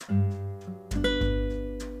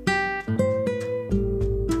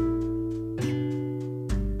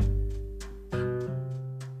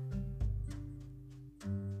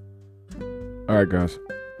right, guys.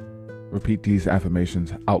 Repeat these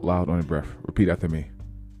affirmations out loud on your breath. Repeat after me.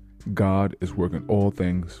 God is working all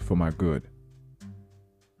things for my good.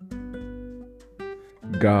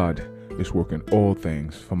 God is working all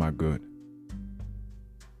things for my good.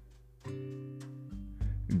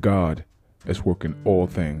 God is working all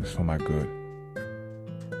things for my good.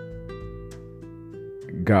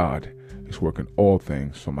 God is working all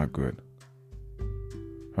things for my good.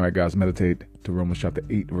 All right, guys, meditate to Romans chapter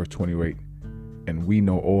 8, verse 28. And we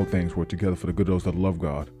know all things work together for the good of those that love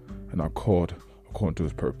God and are called according to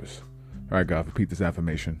his purpose. All right, guys, repeat this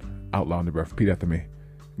affirmation out loud in the breath. Repeat after me.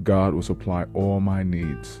 God will supply all my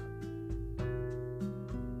needs.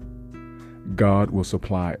 God will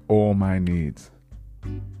supply all my needs.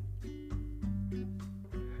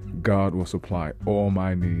 God will supply all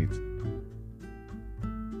my needs.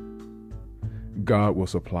 God will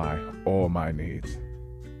supply all my needs.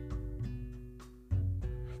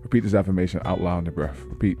 Repeat this affirmation out loud in your breath.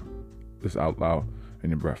 Repeat this out loud in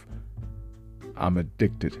your breath. I'm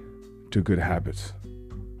addicted to good habits.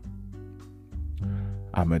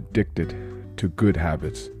 I'm addicted to good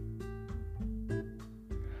habits.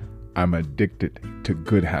 I'm addicted to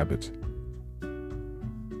good habits.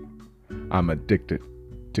 I'm addicted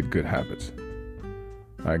to good habits.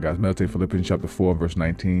 All right, guys, meditate Philippians chapter 4, verse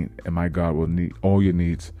 19. And my God will meet all your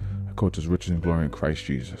needs according to his riches and glory in Christ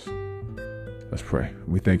Jesus. Let's pray.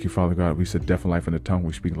 We thank you, Father God. We said death and life in the tongue.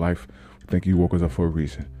 We speak life. We thank you woke us up for a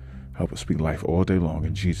reason. Help us speak life all day long.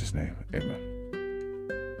 In Jesus' name, amen.